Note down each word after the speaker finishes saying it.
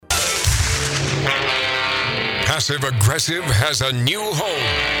passive aggressive has a new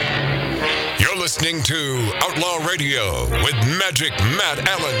home. You're listening to Outlaw Radio with Magic Matt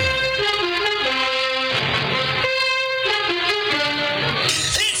Allen.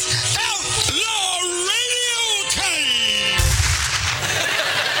 It's Outlaw Radio time!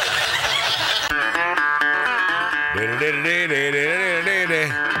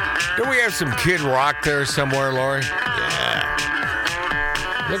 Do we have some Kid Rock there somewhere, Lori? Yeah.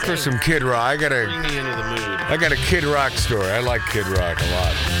 Look for some Kid Rock. Bring me into the mood. I got a Kid Rock story. I like Kid Rock a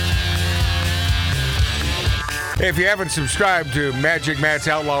lot. Hey, if you haven't subscribed to Magic Matt's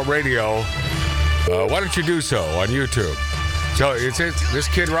Outlaw Radio, why don't you do so on YouTube? So, it's this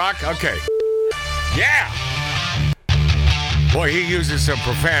Kid Rock? Okay. Yeah! Boy, he uses some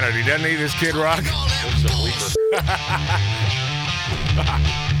profanity, doesn't he, this Kid Rock?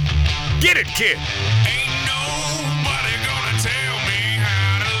 Get it, kid! Ain't nobody gonna tell me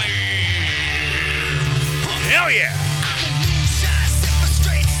how to live. Hell yeah!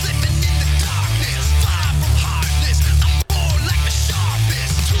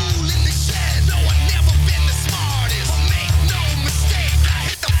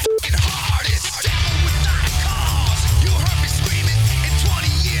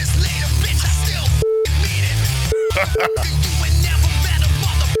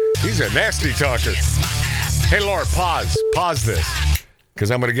 He's a nasty talker. Hey, Laura, pause this, because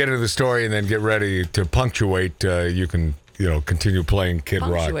I'm going to get into the story and then get ready to punctuate. You can, continue playing Kid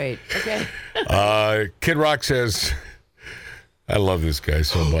Rock. Okay. Kid Rock says, "I love this guy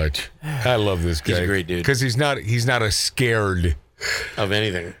so much. I love this guy. He's a great dude. Because he's not a scared of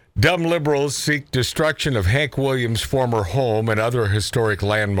anything. Dumb liberals seek destruction of Hank Williams' former home and other historic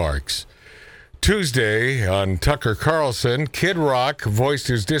landmarks." Tuesday on Tucker Carlson, Kid Rock voiced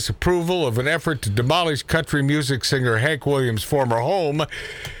his disapproval of an effort to demolish country music singer Hank Williams' former home,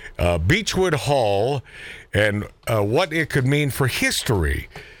 Beechwood Hall, and what it could mean for history.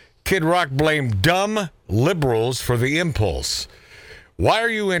 Kid Rock blamed dumb liberals for the impulse. "Why are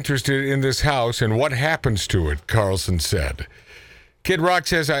you interested in this house and what happens to it?" Carlson said. Kid Rock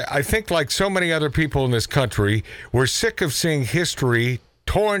says, I think like so many other people in this country, we're sick of seeing history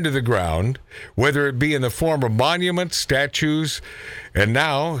torn to the ground, whether it be in the form of monuments, statues, and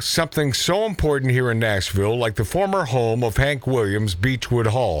now something so important here in Nashville, like the former home of Hank Williams, Beechwood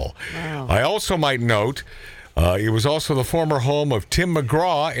Hall. Wow. I also might note, it was also the former home of Tim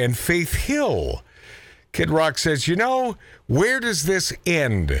McGraw and Faith Hill. Kid Rock says, where does this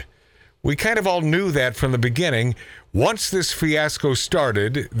end? We kind of all knew that from the beginning, once this fiasco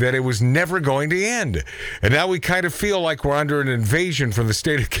started, that it was never going to end. And now we kind of feel like we're under an invasion from the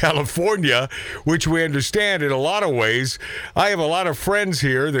state of California, which we understand in a lot of ways. I have a lot of friends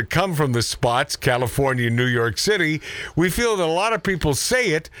here that come from the spots, California, New York City. We feel that a lot of people say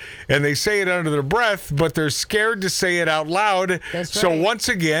it, and they say it under their breath, but they're scared to say it out loud. That's So right. once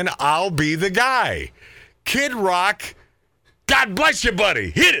again, I'll be the guy. Kid Rock, God bless you,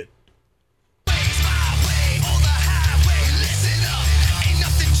 buddy. Hit it.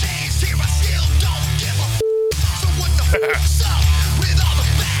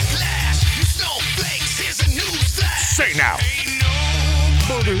 Say now.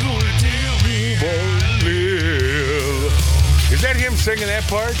 Is that him singing that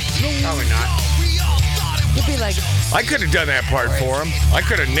part? Probably not. You'd be like, I could have done that part for him. I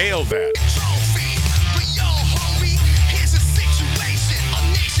could have nailed that.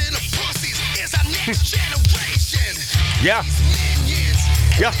 Yeah.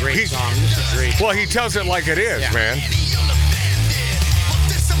 Yeah. Great song. This is great. Well, he tells it like it is, Yeah. man.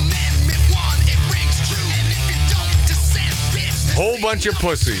 Whole bunch of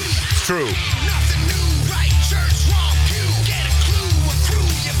pussies. It's true.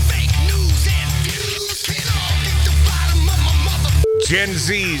 Gen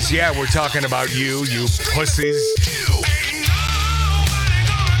Zs, yeah, we're talking about you pussies.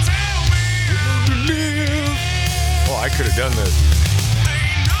 Oh, I could have done this.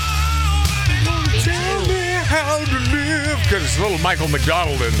 Tell me how to live. Because it's a little Michael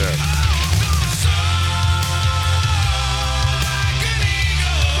McDonald in there.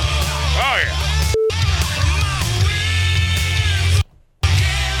 Oh, yeah.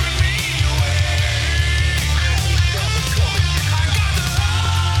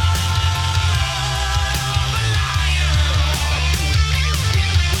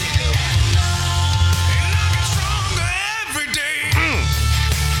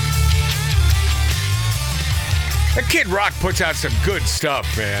 That Kid Rock puts out some good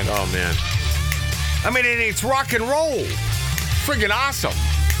stuff, man. Oh, man. I mean, it's rock and roll. Friggin' awesome.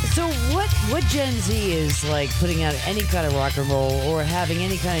 So what Gen Z is like putting out any kind of rock and roll or having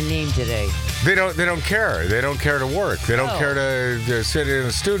any kind of name today? They don't care. They don't care to work. They don't No. care to sit in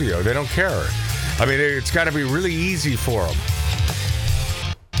a studio. They don't care. I mean, it's got to be really easy for them.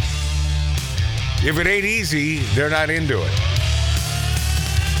 If it ain't easy, they're not into it.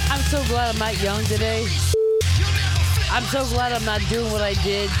 I'm so glad I'm not young today. I'm so glad I'm not doing what I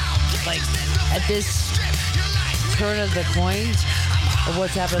did, like, at this turn of the coin of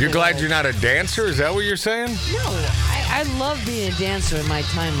what's happening. You're glad you're not a dancer? Is that what you're saying? No, I love being a dancer in my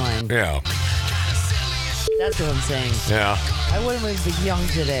timeline. Yeah. That's what I'm saying. Yeah. I wouldn't even be young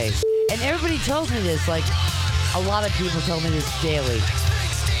today. And everybody tells me this, like, a lot of people tell me this daily.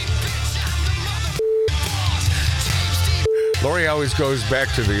 Lori always goes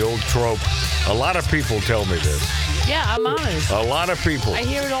back to the old trope. A lot of people tell me this. Yeah, I'm honest. A lot of people. I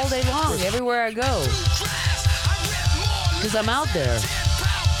hear it all day long, everywhere I go. Because I'm out there.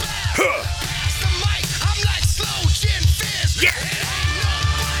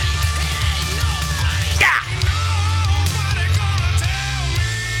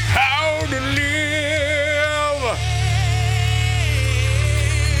 How to live.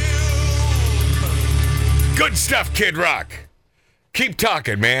 Good stuff, Kid Rock. Keep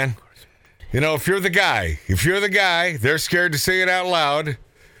talking, man. You know, if you're the guy, they're scared to say it out loud.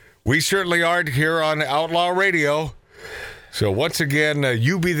 We certainly aren't here on Outlaw Radio. So once again,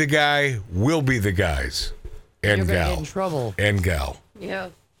 you be the guy, we'll be the guys. And You're gonna gal. get in trouble. And gal. Yeah.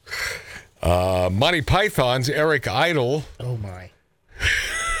 Monty Python's Eric Idle. Oh, my.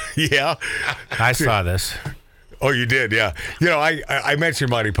 Yeah. I saw this. Oh, you did, yeah. You know, I mentioned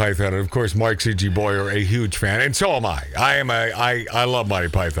Monty Python, and of course, Mark C.G. Boyer, a huge fan, and so am I. I love Monty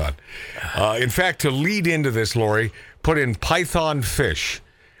Python. In fact, to lead into this, Lori, put in Python Fish.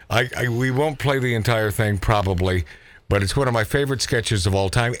 We won't play the entire thing, probably, but it's one of my favorite sketches of all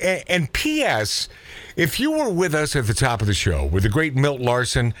time. And P.S., if you were with us at the top of the show, with the great Milt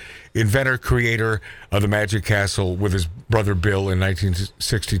Larson, inventor, creator of the Magic Castle with his brother Bill in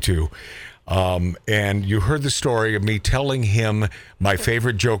 1962, and you heard the story of me telling him my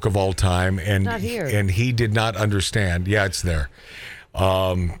favorite joke of all time, and Not here. and he did not understand. Yeah, it's there.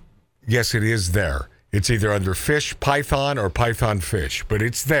 Yes, it is there. It's either under Fish Python or Python Fish, but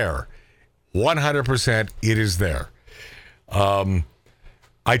it's there. 100% it is there.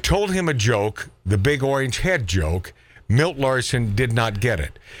 I told him a joke, the big orange head joke. Milt Larson did not get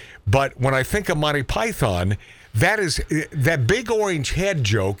it. But when I think of Monty Python, that big orange head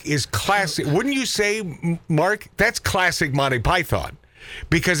joke is classic. Wouldn't you say, Mark? That's classic Monty Python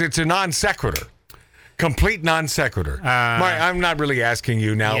because it's a non sequitur. Complete non sequitur. Mark, I'm not really asking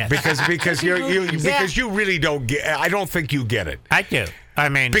you now Yes. because you really don't get. I don't think you get it. I do. I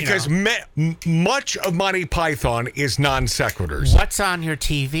mean, Because much of Monty Python is non sequiturs. what's on your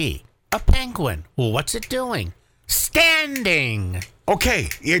TV? A penguin. Well, what's it doing? Standing. Okay,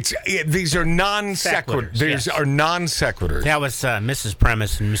 these are non sequiturs. Sequiturs, These yes. are non sequiturs. That was Mrs.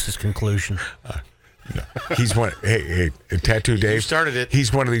 Premise and Mrs. Conclusion. He's one. Hey, Tattoo Dave. started it.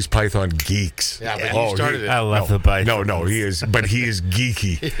 He's one of these Python geeks. Yeah, but you started it. I love the Python. No, he is. But he is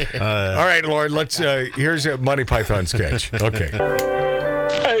geeky. All right, Lord. Let's. Here's a Monty Python sketch. Okay.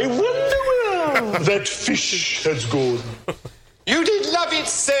 I wonder where that fish has gone. You did love it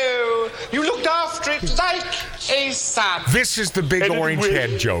so. You looked after it like a son. This is the big And it orange will-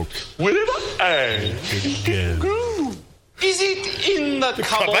 head joke. Wherever I go. Is it in the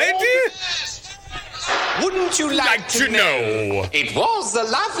cupboard? Wouldn't you like to know? It was a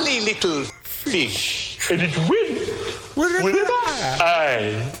lovely little fish. And it went wherever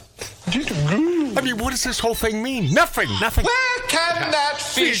I did go. I mean, what does this whole thing mean? Nothing. Where can that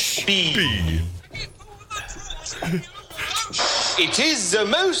fish be? It is the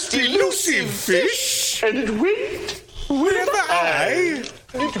most elusive fish. And it went Wherever I.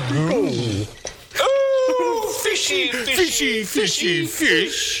 did go. Oh, fishy, fishy, Fishy,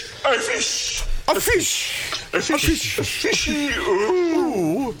 fish. A fish. A fish. A fish. A fishy.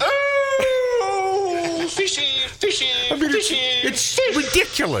 Ooh. Oh, fishy, fishy, I mean, fishy. it's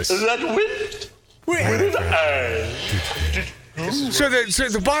ridiculous. That went wherever I did go. So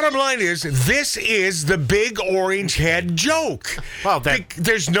the bottom line is, this is the big orange head joke. Well,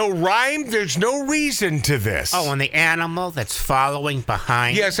 There's no rhyme. There's no reason to this. Oh, and the animal that's following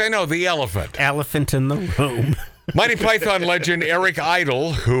behind. Yes, I know, the elephant. Elephant in the room. Monty Python legend Eric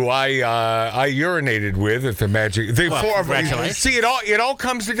Idle, who I urinated with at the Magic. Congratulations. See, it all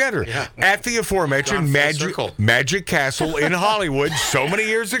comes together at the aforementioned Gone full circle. Magic Castle in Hollywood so many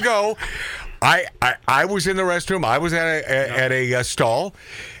years ago. I was in the restroom. I was at a stall,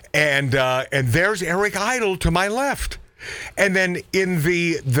 and there's Eric Idle to my left. And then in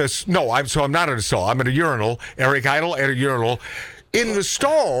I'm not at a stall. I'm at a urinal. Eric Idle at a urinal. In the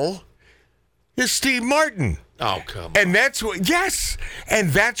stall is Steve Martin. Oh, come on. And that's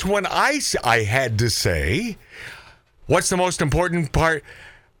when I had to say, what's the most important part?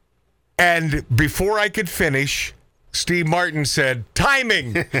 And before I could finish, Steve Martin said,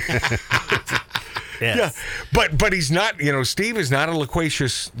 timing. Yes. Yeah, but he's not, Steve is not a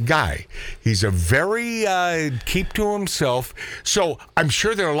loquacious guy. He's a very keep to himself. So I'm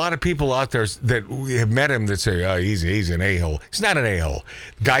sure there are a lot of people out there that have met him that say, oh, he's an a-hole. He's not an a-hole.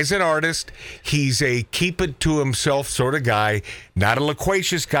 Guy's an artist. He's a keep it to himself sort of guy. Not a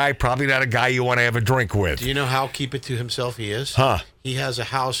loquacious guy. Probably not a guy you want to have a drink with. Do you know how keep it to himself he is? Huh. He has a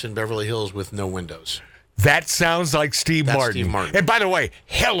house in Beverly Hills with no windows. That sounds like Steve Martin. Steve Martin. And by the way,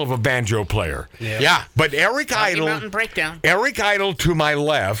 hell of a banjo player. Yeah. But Eric Idle, Mountain Breakdown. Eric Idle to my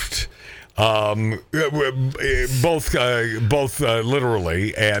left, both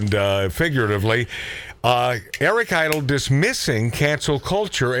literally and figuratively. Eric Idle dismissing cancel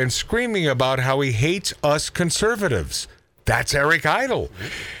culture and screaming about how he hates us conservatives. That's Eric Idle.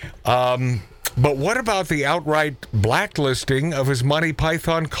 But what about the outright blacklisting of his Monty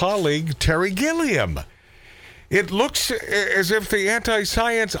Python colleague, Terry Gilliam? It looks as if the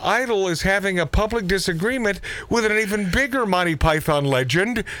anti-science Idol is having a public disagreement with an even bigger Monty Python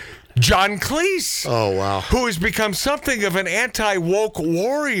legend, John Cleese. Oh, wow. Who has become something of an anti-woke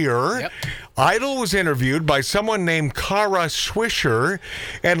warrior. Yep. Idol was interviewed by someone named Kara Swisher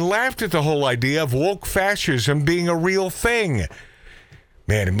and laughed at the whole idea of woke fascism being a real thing.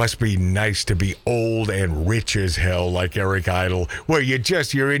 Man, it must be nice to be old and rich as hell like Eric Idle, where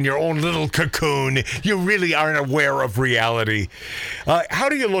you're in your own little cocoon. You really aren't aware of reality. How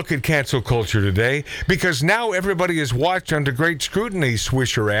do you look at cancel culture today? Because now everybody is watched under great scrutiny,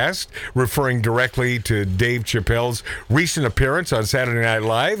 Swisher asked, referring directly to Dave Chappelle's recent appearance on Saturday Night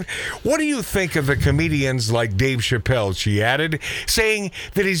Live. What do you think of the comedians like Dave Chappelle, she added, saying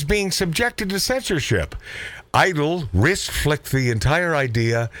that he's being subjected to censorship? Idle wrist-flicked the entire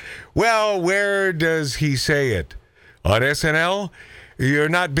idea. Well, where does he say it? On SNL? You're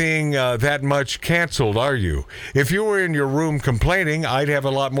not being that much canceled, are you? If you were in your room complaining, I'd have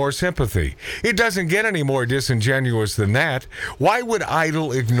a lot more sympathy. It doesn't get any more disingenuous than that. Why would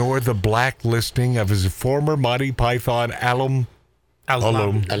Idle ignore the blacklisting of his former Monty Python Alumni.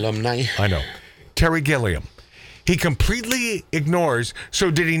 I know. Terry Gilliam. He completely ignores. So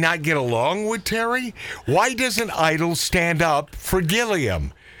did he not get along with Terry? Why doesn't Idle stand up for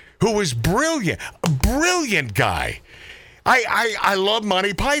Gilliam, who was brilliant, a brilliant guy? I love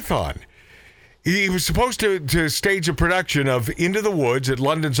Monty Python. He was supposed to stage a production of Into the Woods at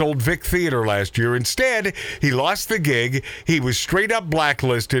London's Old Vic Theatre last year. Instead, he lost the gig. He was straight up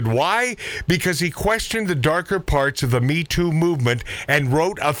blacklisted. Why? Because he questioned the darker parts of the Me Too movement and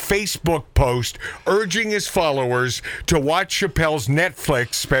wrote a Facebook post urging his followers to watch Chappelle's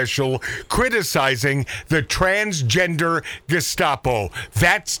Netflix special criticizing the transgender Gestapo.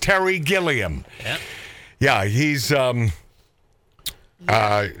 That's Terry Gilliam. Yep. Yeah, he's...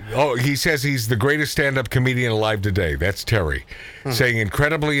 he says he's the greatest stand-up comedian alive today. That's Terry. Saying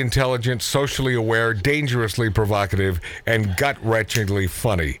incredibly intelligent, socially aware, dangerously provocative, and gut-wrenchingly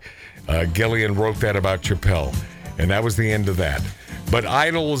funny. Gillian wrote that about Chappelle, and that was the end of that. But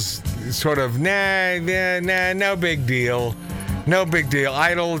Idle's sort of, no big deal. No big deal.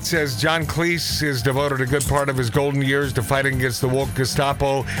 Idle says John Cleese has devoted a good part of his golden years to fighting against the woke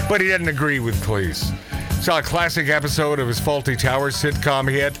Gestapo, but he doesn't agree with Cleese. Saw a classic episode of his Fawlty Towers sitcom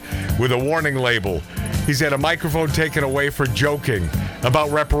hit with a warning label. He's had a microphone taken away for joking about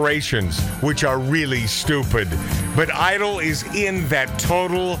reparations, which are really stupid. But Idle is in that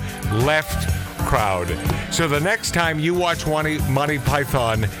total left crowd. So the next time you watch Monty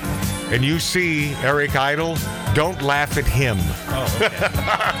Python and you see Eric Idle, don't laugh at him. Oh,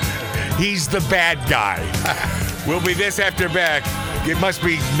 okay. He's the bad guy. We'll be this after back. It must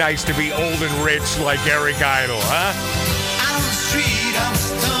be nice to be old and rich like Eric Idle, huh? Out on the street, I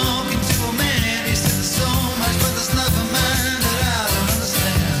was talking to a man. He said there's so much, but there's nothing, man, that I don't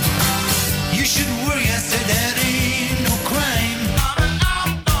understand. You shouldn't worry, I said that.